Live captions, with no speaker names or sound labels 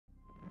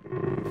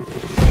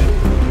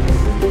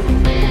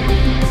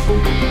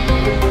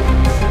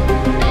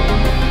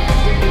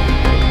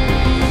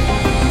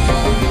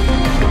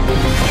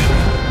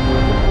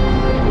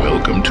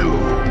Welcome to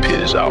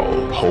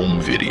Pizowell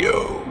Home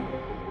Video.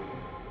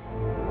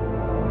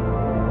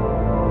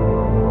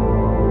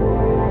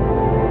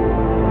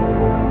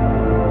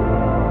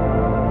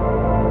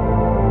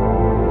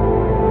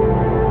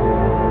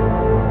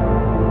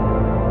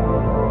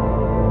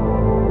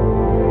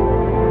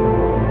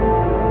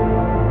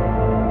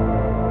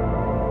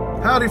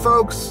 Howdy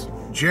folks,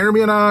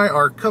 Jeremy and I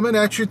are coming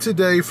at you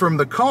today from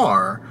the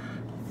car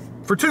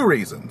for two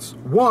reasons.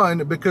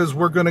 One, because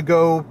we're going to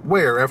go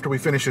where after we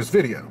finish this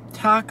video?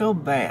 Taco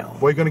Bell.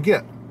 What are you going to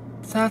get?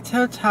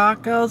 Sato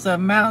tacos, a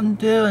Mountain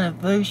Dew, and a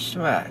blue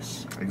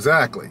slush.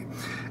 Exactly.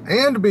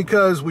 And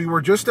because we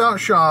were just out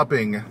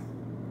shopping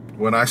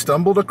when I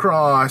stumbled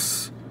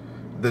across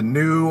the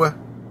new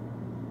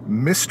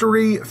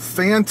mystery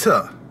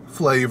Fanta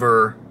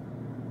flavor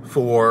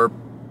for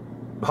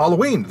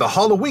Halloween. The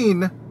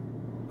Halloween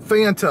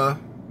Fanta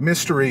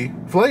mystery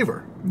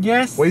flavor.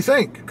 Yes. What do you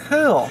think?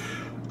 Cool.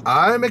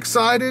 I'm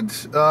excited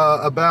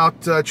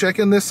about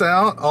checking this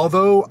out,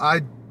 although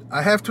I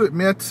have to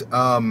admit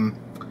the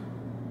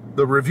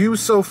reviews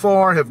so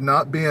far have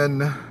not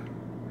been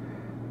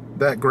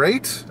that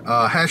great.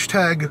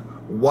 Hashtag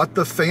what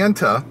the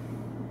Fanta.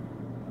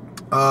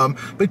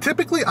 But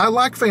typically I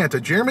like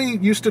Fanta. Jeremy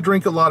used to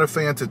drink a lot of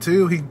Fanta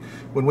too.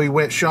 When we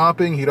went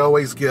shopping, he'd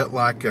always get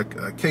like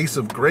a case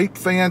of grape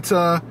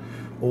Fanta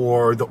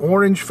or the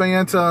orange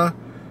Fanta.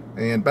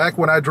 And back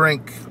when I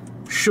drank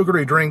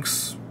sugary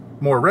drinks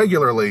more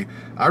regularly,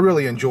 I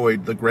really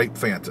enjoyed the grape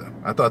Fanta.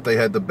 I thought they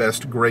had the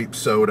best grape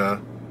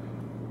soda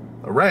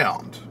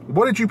around.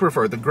 What did you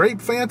prefer, the grape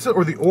Fanta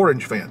or the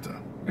orange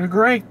Fanta? The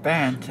grape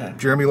Fanta.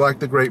 Jeremy liked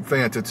the grape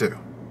Fanta too.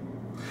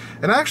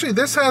 And actually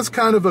this has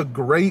kind of a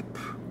grape,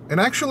 and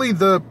actually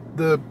the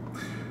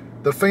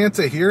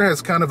Fanta here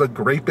has kind of a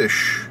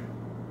grapish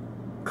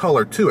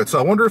color to it. So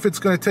I wonder if it's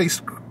going to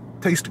taste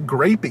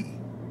grapey.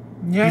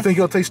 Yes. You think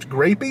it'll taste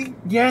grapey?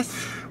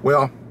 Yes.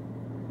 Well,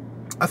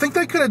 I think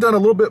they could have done a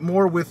little bit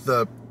more with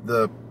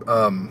the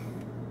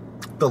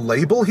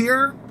label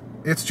here.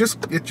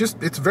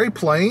 It's very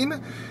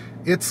plain.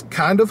 It's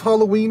kind of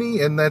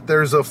Halloween-y in that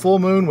there's a full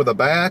moon with a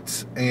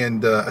bat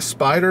and a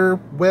spider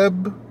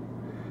web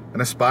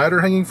and a spider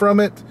hanging from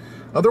it.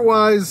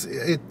 Otherwise,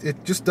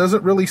 it just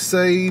doesn't really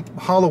say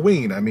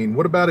Halloween. I mean,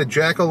 what about a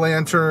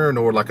jack-o'-lantern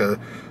or like a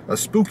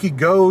spooky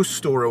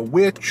ghost or a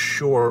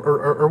witch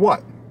or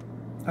what?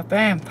 A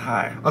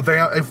vampire. A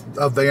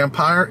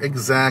vampire,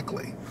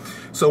 exactly.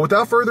 So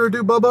without further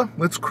ado, Bubba,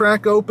 let's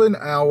crack open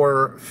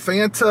our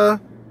Fanta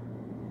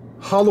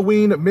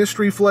Halloween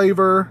mystery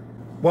flavor.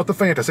 What the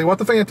Fanta? Say what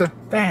the Fanta.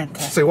 Fanta.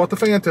 Say what the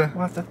Fanta.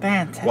 What the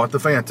Fanta. What the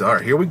Fanta. All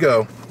right, here we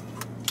go.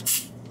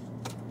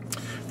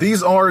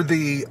 These are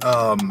the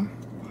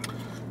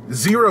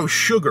zero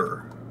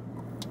sugar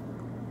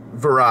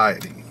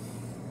variety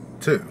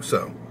too.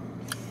 So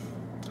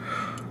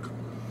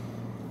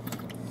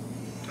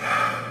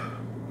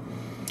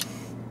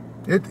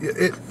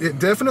it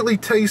definitely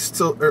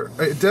tastes, or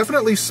it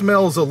definitely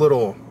smells a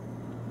little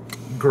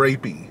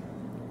grapey.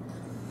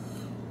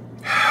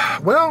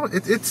 Well,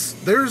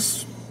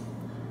 there's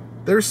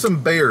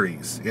some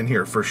berries in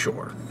here for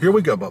sure. Here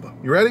we go,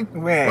 Bubba. You ready?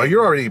 Ready. Well,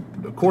 you're already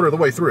a quarter of the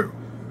way through.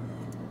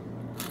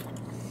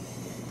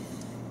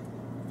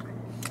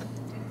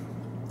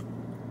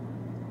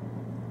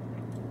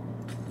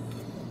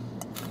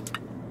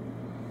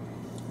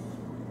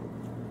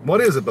 What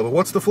is it, Bubba?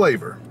 What's the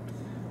flavor?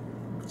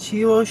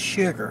 Zero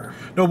sugar.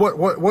 No,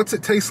 what's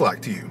it taste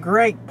like to you?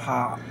 Grape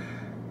pop.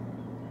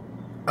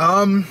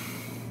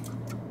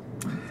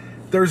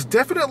 There's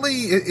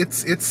definitely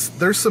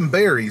there's some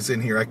berries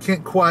in here. I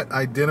can't quite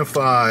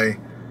identify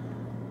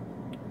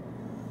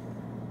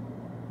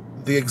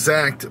the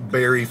exact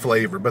berry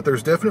flavor, but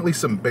there's definitely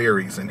some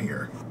berries in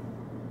here.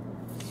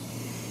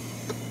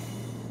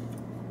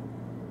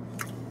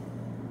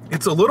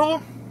 It's a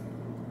little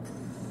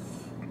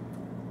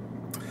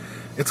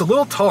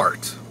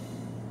tart.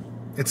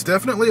 It's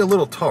definitely a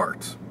little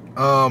tart.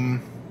 What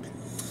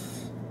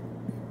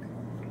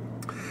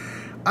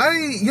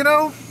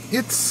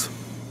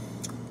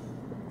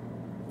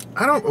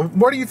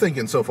are you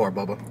thinking so far,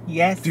 Bubba?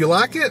 Yes. Do you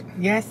like it?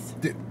 Yes.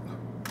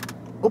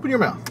 Open your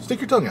mouth. Stick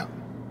your tongue out.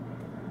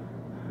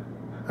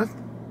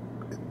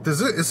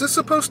 Is this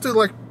supposed to,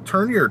 like,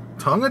 turn your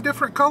tongue a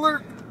different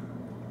color?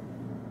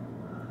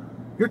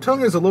 Your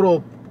tongue is a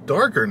little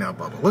darker now,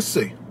 Bubba. Let's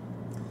see.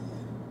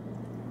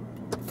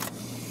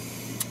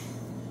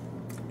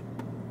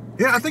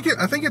 Yeah, I think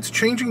it's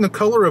changing the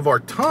color of our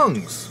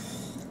tongues.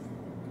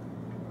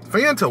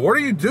 Fanta, what are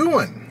you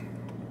doing?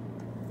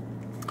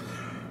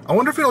 I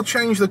wonder if it'll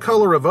change the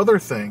color of other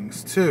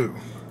things too.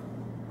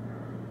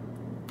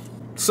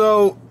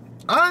 So,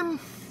 I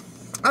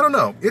don't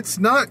know. It's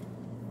not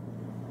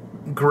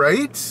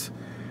great,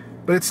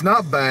 but it's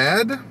not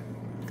bad.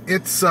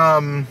 It's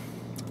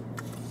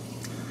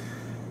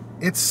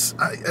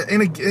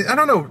I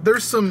don't know.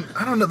 There's some,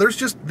 I don't know. There's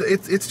just,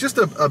 it's just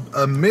a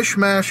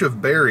mishmash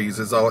of berries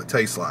is all it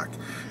tastes like.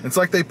 It's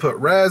like they put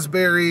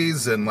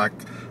raspberries and like,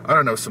 I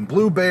don't know, some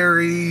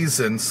blueberries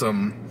and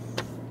some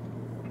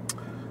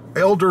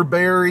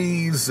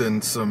elderberries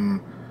and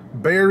some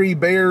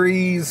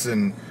berries,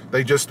 and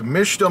they just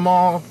mashed them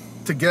all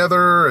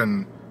together,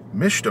 and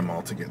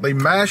they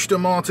mashed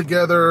them all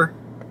together,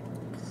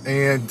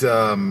 and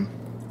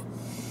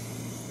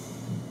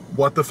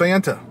what the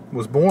Fanta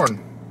was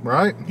born,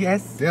 right?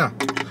 Yes. Yeah.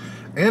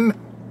 And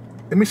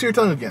let me see your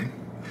tongue again.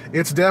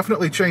 It's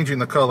definitely changing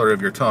the color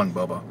of your tongue,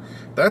 Bubba.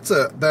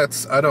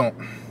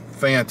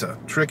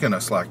 Fanta tricking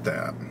us like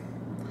that.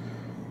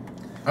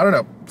 I don't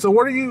know. So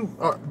what are you,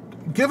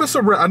 give us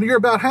you're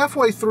about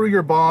halfway through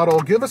your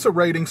bottle. Give us a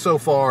rating so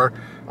far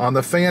on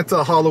the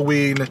Fanta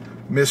Halloween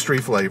mystery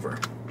flavor.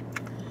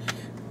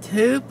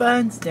 2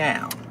 thumbs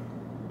down.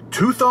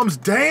 2 thumbs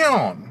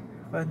down.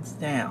 Thumbs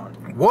down.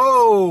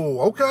 Whoa,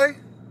 okay.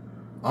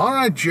 All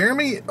right,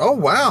 Jeremy. Oh,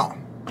 wow.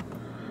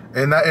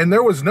 And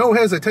there was no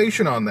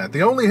hesitation on that.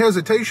 The only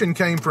hesitation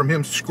came from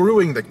him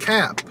screwing the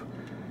cap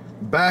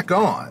back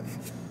on,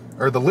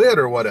 or the lid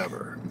or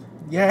whatever.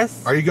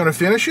 Yes. Are you going to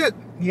finish it?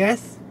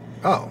 Yes.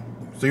 Oh,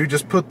 so you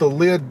just put the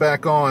lid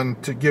back on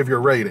to give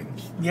your rating?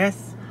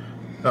 Yes.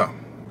 Oh.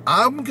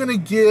 I'm going to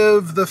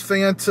give the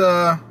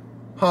Fanta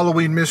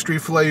Halloween mystery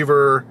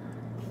flavor,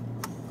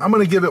 I'm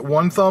going to give it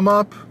 1 thumb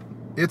up.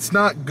 It's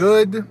not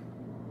good.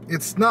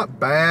 It's not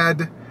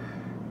bad.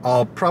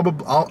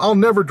 I'll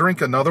never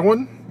drink another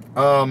one.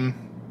 And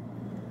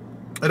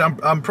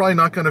I'm probably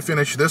not going to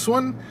finish this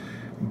one,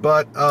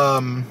 but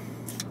all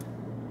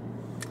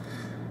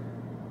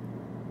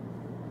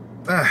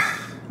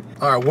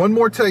right, one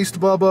more taste,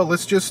 Bubba.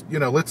 Let's just,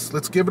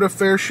 let's give it a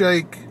fair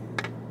shake.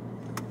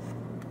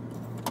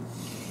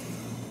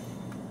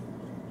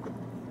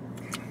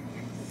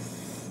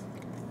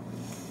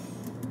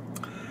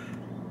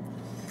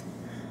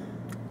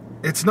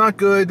 It's not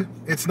good.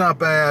 It's not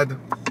bad.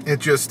 It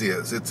just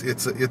is. It's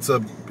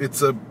a.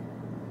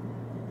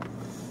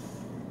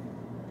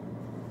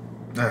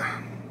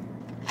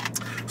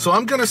 So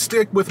I'm gonna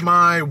stick with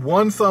my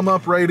 1 thumb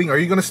up rating. Are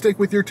you gonna stick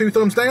with your 2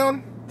 thumbs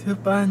down? 2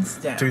 thumbs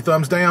down. 2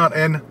 thumbs down,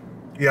 and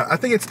yeah, I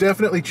think it's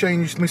definitely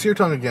changed. Let me see your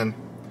tongue again.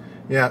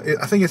 Yeah,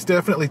 I think it's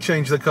definitely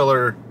changed the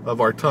color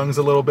of our tongues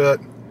a little bit.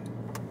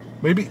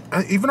 Maybe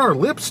even our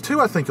lips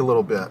too. I think a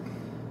little bit.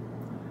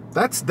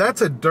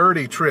 That's a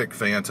dirty trick,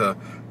 Fanta.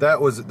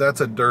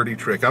 That's a dirty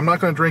trick. I'm not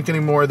going to drink any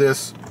more of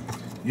this.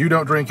 You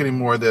don't drink any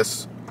more of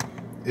this.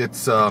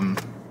 It's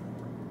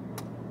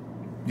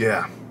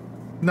yeah,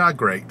 not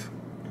great.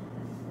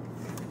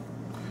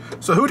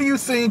 So who do you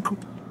think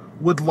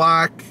would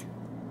like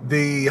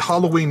the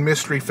Halloween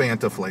mystery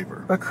Fanta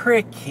flavor? The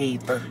Crypt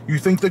Keeper. You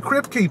think the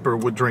Crypt Keeper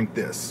would drink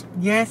this?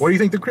 Yes. What do you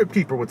think the Crypt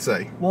Keeper would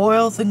say?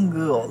 Boils and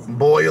ghouls.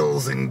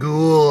 Boils and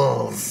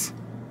ghouls.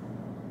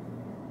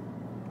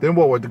 Then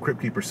what would the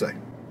Crypt Keeper say?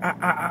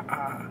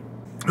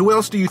 Who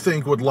else do you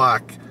think would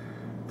like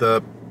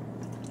the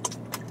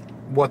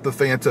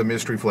Fanta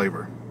mystery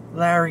flavor?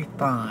 Larry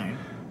Fine.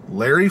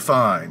 Larry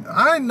Fine.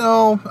 I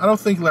know. I don't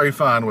think Larry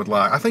Fine would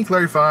like. I think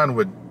Larry Fine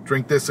would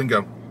drink this and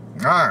go,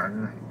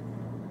 "Arr."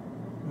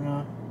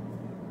 No.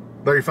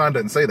 Larry Fine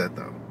doesn't say that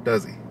though,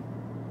 does he?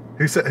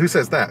 Who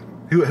says that?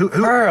 Who?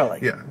 Curly.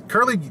 Yeah,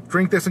 Curly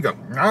drink this and go,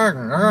 "Arr,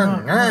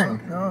 arr,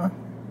 arr." No.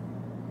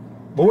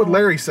 What would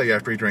Larry say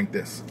after he drank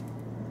this?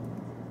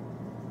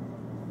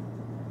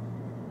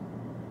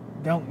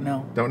 Don't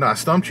know. Don't know. I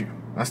stumped you.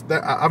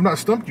 I've not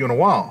stumped you in a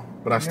while,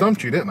 but I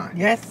stumped you, didn't I?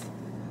 Yes.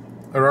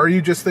 Or are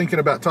you just thinking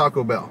about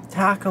Taco Bell?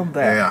 Taco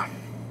Bell. Yeah.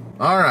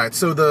 All right.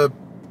 So the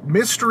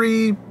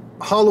mystery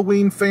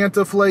Halloween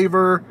Fanta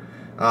flavor,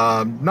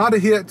 not a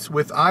hit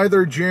with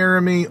either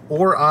Jeremy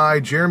or I.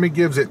 Jeremy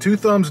gives it 2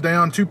 thumbs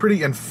down, 2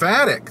 pretty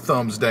emphatic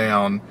thumbs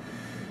down.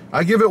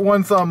 I give it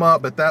 1 thumb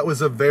up, but that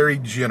was a very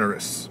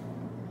generous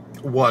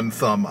 1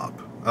 thumb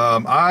up.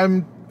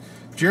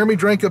 Jeremy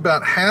drank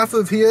about half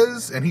of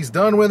his, and he's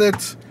done with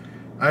it.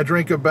 I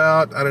drink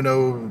about, I don't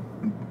know,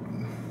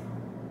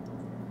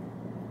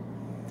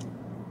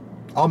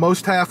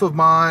 almost half of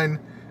mine,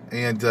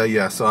 and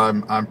yeah, so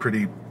I'm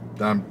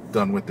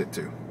done with it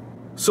too.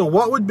 So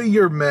what would be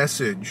your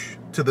message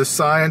to the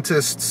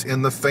scientists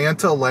in the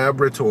Fanta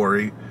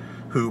laboratory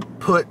who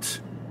put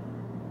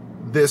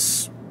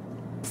this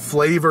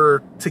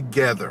flavor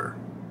together?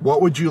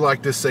 What would you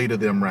like to say to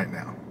them right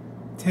now?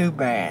 Too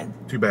bad.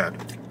 Too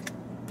bad.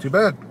 Too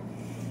bad.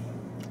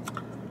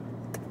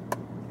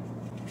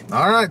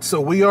 All right, so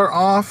we are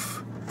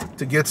off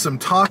to get some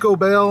Taco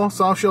Bell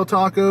soft shell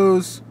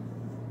tacos,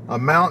 a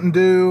Mountain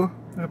Dew,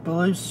 A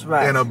blue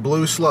slush. and a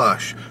blue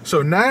slush.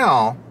 So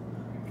now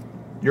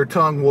your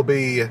tongue will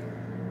be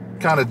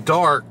kind of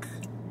dark,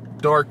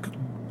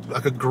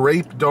 like a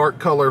grape dark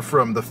color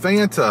from the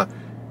Fanta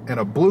and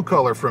a blue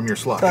color from your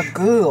slush. The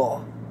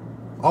ghoul.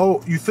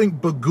 Oh, you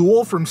think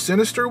Bagul from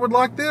Sinister would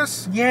like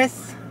this?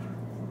 Yes.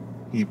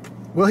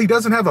 Well, he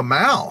doesn't have a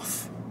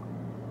mouth.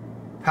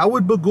 How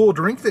would Bagul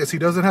drink this? He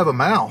doesn't have a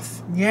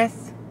mouth.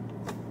 Yes.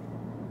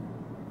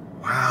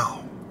 Wow.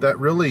 that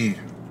really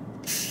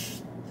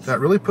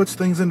puts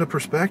things into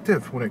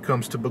perspective when it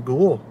comes to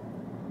Bagul.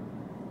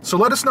 So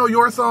let us know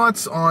your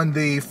thoughts on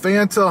the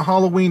Fanta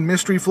Halloween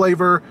mystery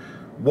flavor.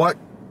 What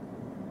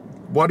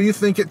do you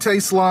think it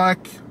tastes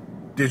like?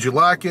 Did you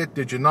like it?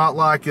 Did you not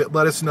like it?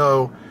 Let us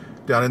know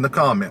down in the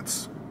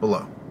comments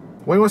below.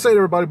 What do you want to say to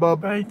everybody,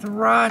 Bub? Thanks for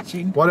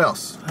watching. What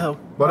else? Oh,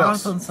 what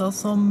else? On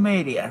social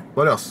media.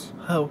 What else?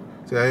 Oh.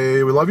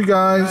 Say we love you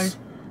guys.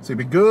 Bye. Say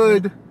be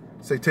good.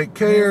 Say take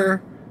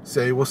care.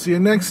 Say we'll see you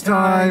next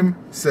time.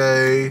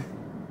 Say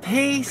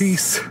peace.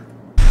 Peace.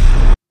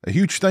 A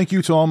huge thank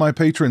you to all my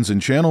patrons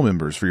and channel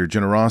members for your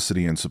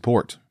generosity and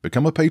support.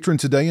 Become a patron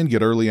today and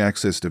get early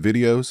access to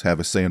videos,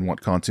 have a say in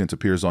what content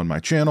appears on my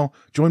channel,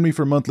 join me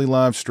for monthly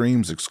live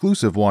streams,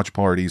 exclusive watch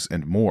parties,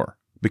 and more.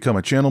 Become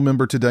a channel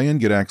member today and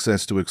get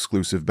access to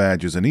exclusive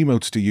badges and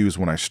emotes to use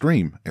when I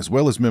stream, as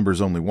well as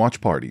members-only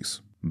watch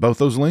parties. Both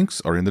those links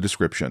are in the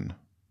description.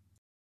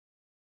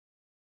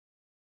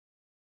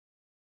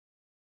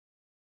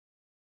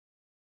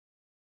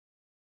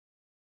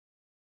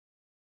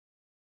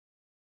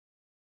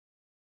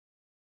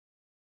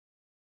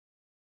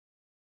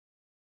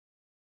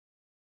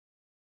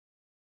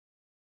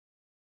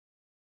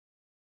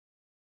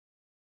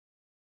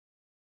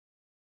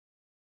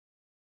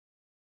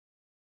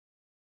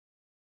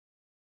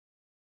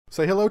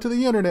 Say hello to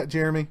the internet,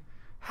 Jeremy.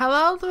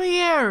 Hello to the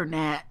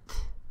internet.